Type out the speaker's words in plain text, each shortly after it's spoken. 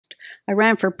I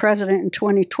ran for president in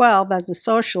 2012 as a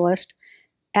socialist,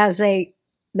 as the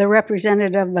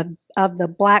representative of the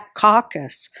Black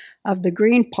Caucus of the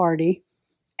Green Party.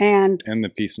 And the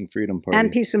Peace and Freedom Party.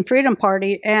 And Peace and Freedom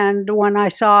Party. And when I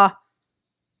saw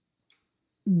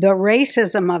the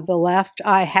racism of the left,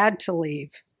 I had to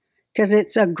leave because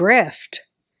it's a grift.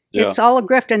 Yeah. It's all a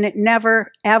grift, and it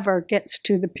never, ever gets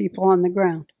to the people on the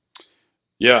ground.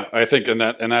 Yeah, I think, and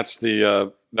that's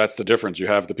the difference. You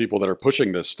have the people that are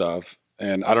pushing this stuff,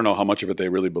 and I don't know how much of it they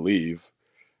really believe,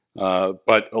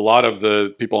 but a lot of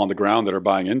the people on the ground that are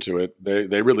buying into it,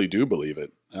 they really do believe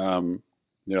it.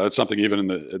 It's something even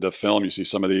in the film, you see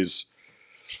some of these.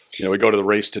 We go to the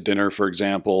Race to Dinner, for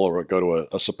example, or go to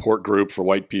a support group for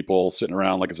white people sitting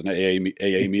around like it's an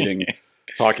AA meeting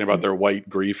talking about their white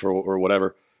grief or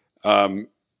whatever. The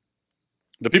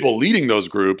people leading those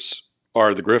groups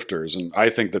are the grifters, and I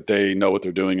think that they know what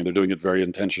they're doing, and they're doing it very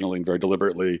intentionally and very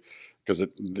deliberately because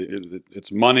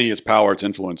it's money, it's power, it's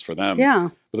influence for them. Yeah.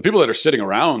 But the people that are sitting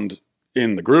around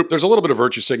in the group, there's a little bit of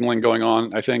virtue signaling going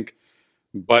on, I think.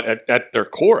 But at their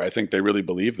core, I think they really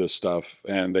believe this stuff,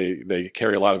 and they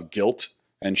carry a lot of guilt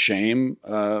and shame,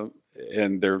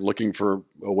 and they're looking for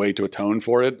a way to atone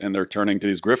for it, and they're turning to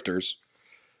these grifters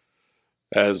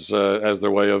as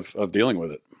their way of dealing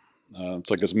with it. It's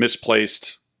like this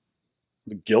misplaced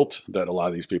guilt that a lot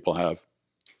of these people have.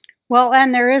 Well,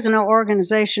 and there is no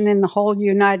organization in the whole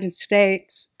United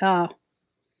States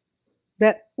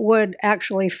that would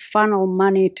actually funnel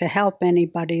money to help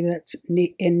anybody that's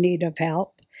in need of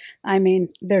help. I mean,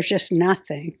 there's just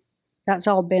nothing. That's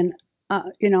all been,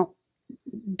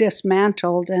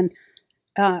 dismantled. And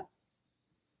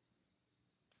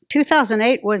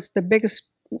 2008 was the biggest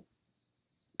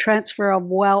transfer of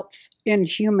wealth in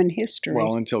human history.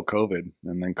 Well, until COVID,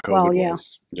 and then COVID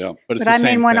was. Yeah. But I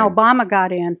mean, when Obama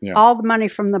got in, all the money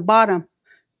from the bottom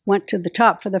went to the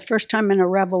top for the first time in a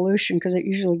revolution, because it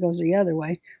usually goes the other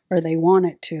way, or they want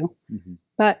it to. Mm-hmm.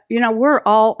 But, we're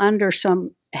all under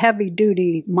some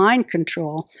heavy-duty mind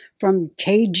control from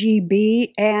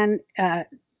KGB and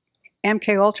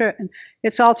MK Ultra, and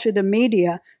it's all through the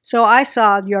media. So I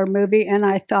saw your movie, and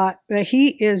I thought, well, he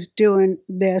is doing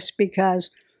this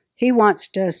because he wants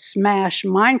to smash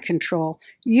mind control.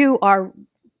 You are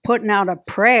putting out a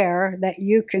prayer that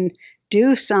you can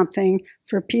do something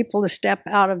for people to step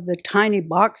out of the tiny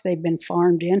box they've been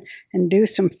farmed in and do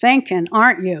some thinking,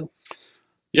 aren't you?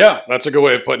 Yeah, that's a good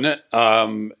way of putting it.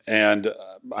 And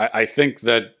I think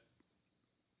that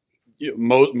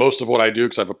most of what I do,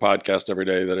 because I have a podcast every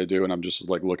day that I do, and I'm just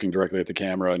like looking directly at the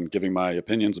camera and giving my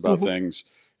opinions about mm-hmm. things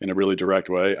in a really direct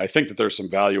way. I think that there's some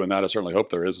value in that. I certainly hope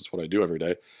there is. It's what I do every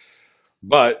day.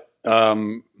 But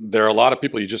there are a lot of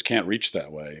people you just can't reach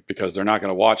that way because they're not going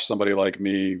to watch somebody like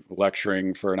me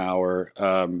lecturing for an hour.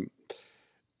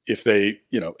 If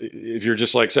you're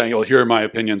just like saying, "Oh, here are my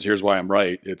opinions. Here's why I'm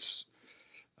right."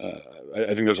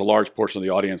 I think there's a large portion of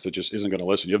the audience that just isn't going to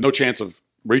listen. You have no chance of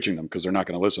reaching them because they're not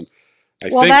going to listen.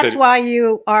 That's why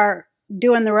you are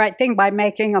doing the right thing by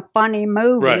making a funny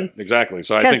movie. Right, exactly.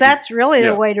 So because that's really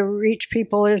the way to reach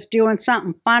people is doing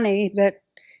something funny that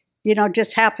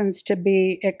just happens to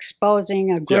be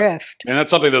exposing a grift. Yeah. And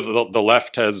that's something that the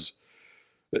left has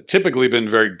typically been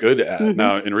very good at. Mm-hmm.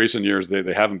 Now, in recent years,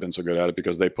 they haven't been so good at it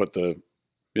because they put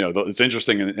it's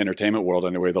interesting in the entertainment world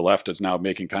anyway. The left is now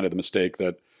making kind of the mistake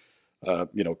that,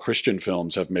 Christian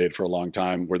films have made for a long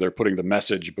time where they're putting the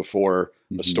message before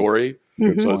mm-hmm. the story.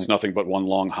 Mm-hmm. So it's nothing but one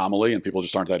long homily and people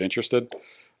just aren't that interested.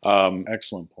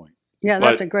 Excellent point. Yeah,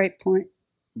 that's a great point.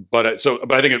 But I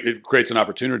think it creates an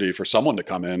opportunity for someone to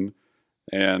come in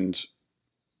and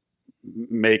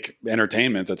make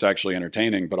entertainment that's actually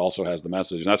entertaining, but also has the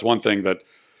message. And that's one thing that,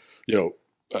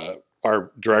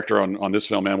 our director on this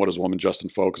film, Man, What Is a Woman, Justin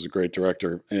Folk, is a great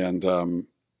director. And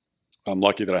I'm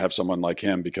lucky that I have someone like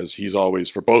him because he's always,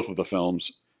 for both of the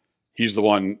films, he's the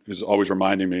one who's always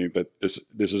reminding me that this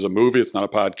is a movie. It's not a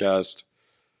podcast.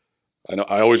 I know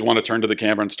I always want to turn to the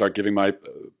camera and start giving my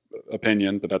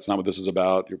opinion, but that's not what this is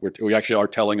about. We actually are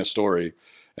telling a story,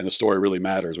 and the story really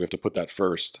matters. We have to put that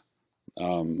first.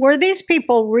 Were these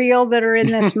people real that are in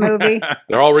this movie?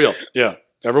 They're all real. Yeah,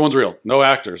 everyone's real. No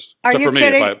actors, except for me.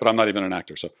 Kidding? But I'm not even an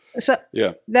actor. So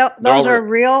yeah, those are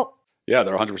real. Yeah,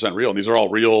 they're 100% real. And these are all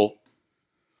real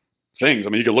things. I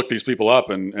mean, you can look these people up,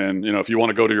 and if you want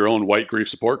to go to your own white grief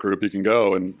support group, you can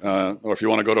go, and or if you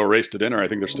want to go to a Race to Dinner, I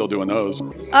think they're still doing those.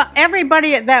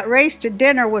 Everybody at that Race to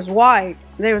Dinner was white.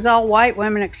 They was all white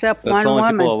women except one woman. That's the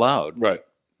only people allowed. Right.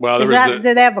 Well, did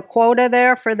they have a quota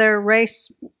there for their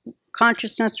race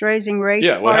consciousness raising race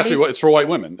Yeah, well, parties? it's for white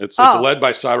women. It's led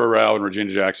by Syra Rao and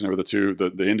Regina Jackson, who are the two,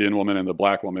 the Indian woman and the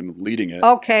black woman leading it.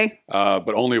 Okay.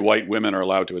 But only white women are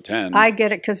allowed to attend. I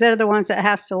get it, because they're the ones that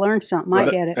has to learn something. I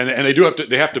get it. And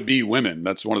they have to be women.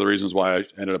 That's one of the reasons why I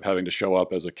ended up having to show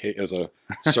up as a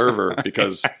server,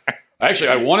 because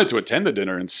I wanted to attend the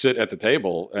dinner and sit at the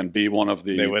table and be one of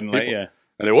the They wouldn't people. let you.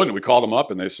 And they wouldn't. We called them up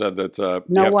and they said that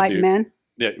no white men.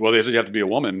 Yeah, well, they said you have to be a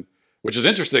woman, which is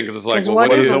interesting because it's like, well,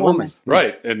 what is a woman?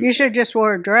 Right. And you should just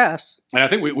wear a dress. And I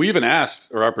think we even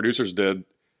asked, or our producers did,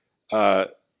 well,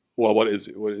 what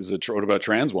about a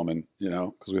trans woman? You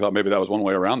know, because we thought maybe that was one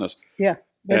way around this. Yeah.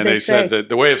 And they said that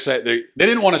the way of saying, they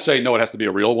didn't want to say, no, it has to be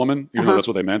a real woman, even though that's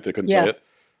what they meant. They couldn't say it.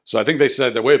 So I think they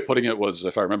said the way of putting it was,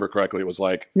 if I remember correctly, it was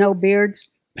like, no beards.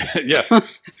 Yeah.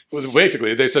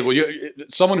 Basically, they said, well,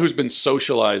 someone who's been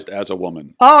socialized as a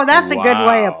woman. Oh, that's a good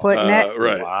way of putting it.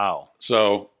 Right. Wow.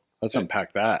 So let's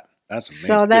unpack that. That's amazing.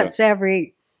 So that's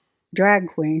every drag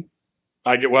queen.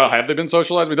 Have they been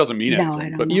socialized? It doesn't mean anything. I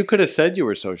don't but know. You could have said you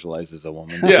were socialized as a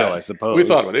woman. Still, I suppose. We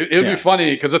thought about it. It would be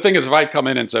funny because the thing is, if I'd come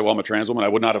in and say, well, I'm a trans woman, I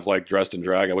would not have dressed in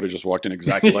drag. I would have just walked in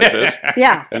exactly like this.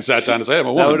 Yeah. And sat down and say, I'm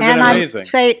a woman. Been amazing.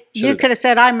 You could have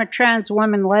said, I'm a trans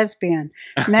woman lesbian.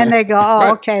 And then they go,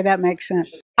 oh, okay, that makes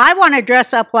sense. I want to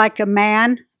dress up like a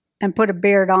man and put a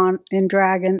beard on in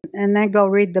drag and then go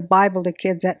read the Bible to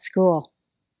kids at school.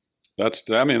 That's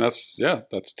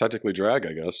technically drag,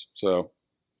 I guess. So.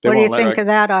 What do you think of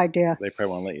that idea? They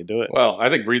probably won't let you do it. Well, I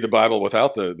think read the Bible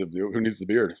without the who needs the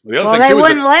beard. The other well, thing they too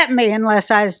wouldn't let me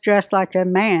unless I was dressed like a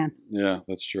man. Yeah,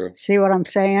 that's true. See what I'm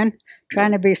saying?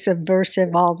 Trying to be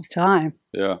subversive all the time.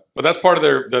 Yeah, but that's part of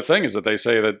their thing is that they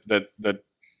say that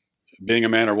being a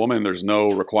man or woman, there's no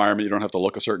requirement. You don't have to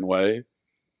look a certain way.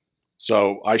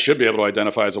 So I should be able to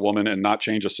identify as a woman and not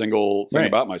change a single thing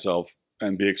about myself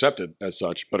and be accepted as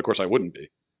such. But of course, I wouldn't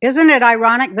be. Isn't it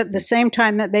ironic that the same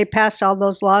time that they passed all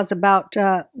those laws about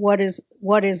what is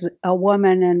a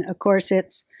woman, and of course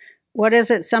it's, what is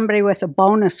it? Somebody with a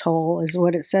bonus hole is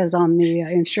what it says on the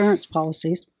insurance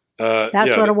policies.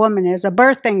 That's what a woman is, a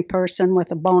birthing person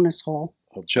with a bonus hole.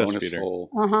 A bonus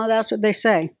hole. That's what they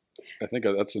say. I think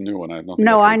that's a new one.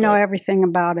 I know everything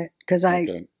about it because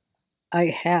I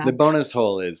have. The bonus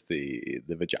hole is the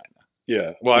vagina.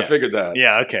 Yeah, well, I figured that.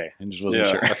 Yeah, okay. I just wasn't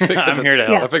sure. I'm here to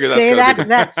help. I figured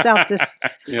that's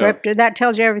self-descriptive. That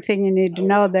tells you everything you need to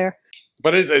know there.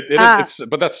 But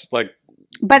but that's like.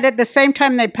 But at the same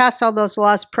time, they passed all those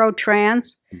laws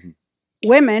pro-trans.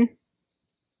 Women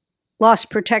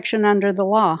lost protection under the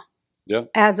law. Yeah.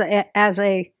 As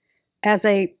a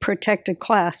protected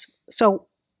class. So.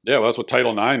 Yeah, well, that's what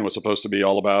Title IX was supposed to be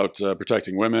all about: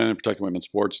 protecting women, protecting women's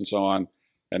sports, and so on.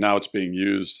 And now it's being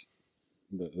used.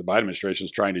 The Biden administration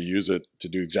is trying to use it to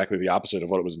do exactly the opposite of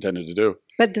what it was intended to do.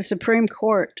 But the Supreme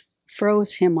Court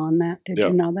froze him on that. Did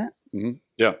you know that? Mm-hmm.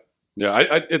 Yeah,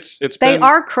 yeah. They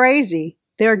are crazy.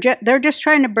 They're just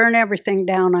trying to burn everything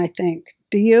down. I think.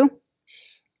 Do you?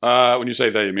 When you say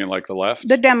they, you mean like the left?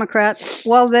 The Democrats.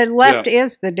 Well, the left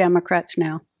is the Democrats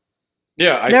now.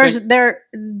 Yeah,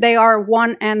 they are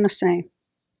one and the same.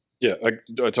 Yeah, I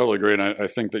totally agree, and I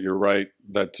think that you're right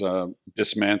that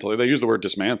dismantle. They use the word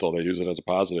dismantle. They use it as a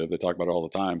positive. They talk about it all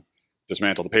the time.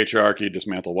 Dismantle the patriarchy,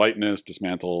 dismantle whiteness,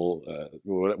 dismantle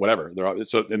whatever.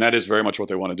 And that is very much what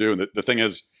they want to do. And the thing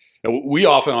is, we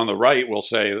often on the right will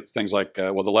say things like,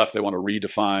 well, the left, they want to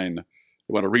redefine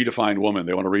woman.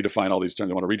 They want to redefine all these terms.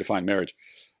 They want to redefine marriage.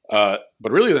 But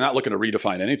really, they're not looking to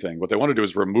redefine anything. What they want to do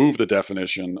is remove the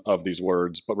definition of these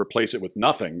words, but replace it with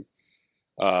nothing.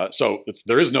 So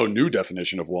there is no new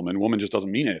definition of woman. Woman just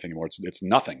doesn't mean anything anymore. It's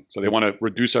nothing. So they want to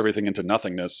reduce everything into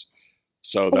nothingness.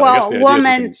 So I guess the idea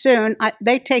woman soon,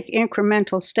 they take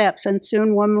incremental steps, and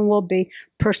soon woman will be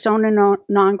persona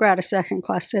non grata,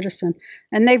 second-class citizen.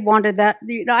 And they've wanted that.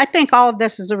 I think all of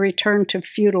this is a return to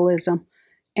feudalism.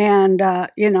 And,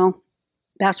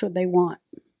 that's what they want.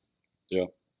 Yeah,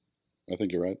 I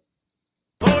think you're right.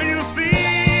 So you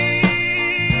see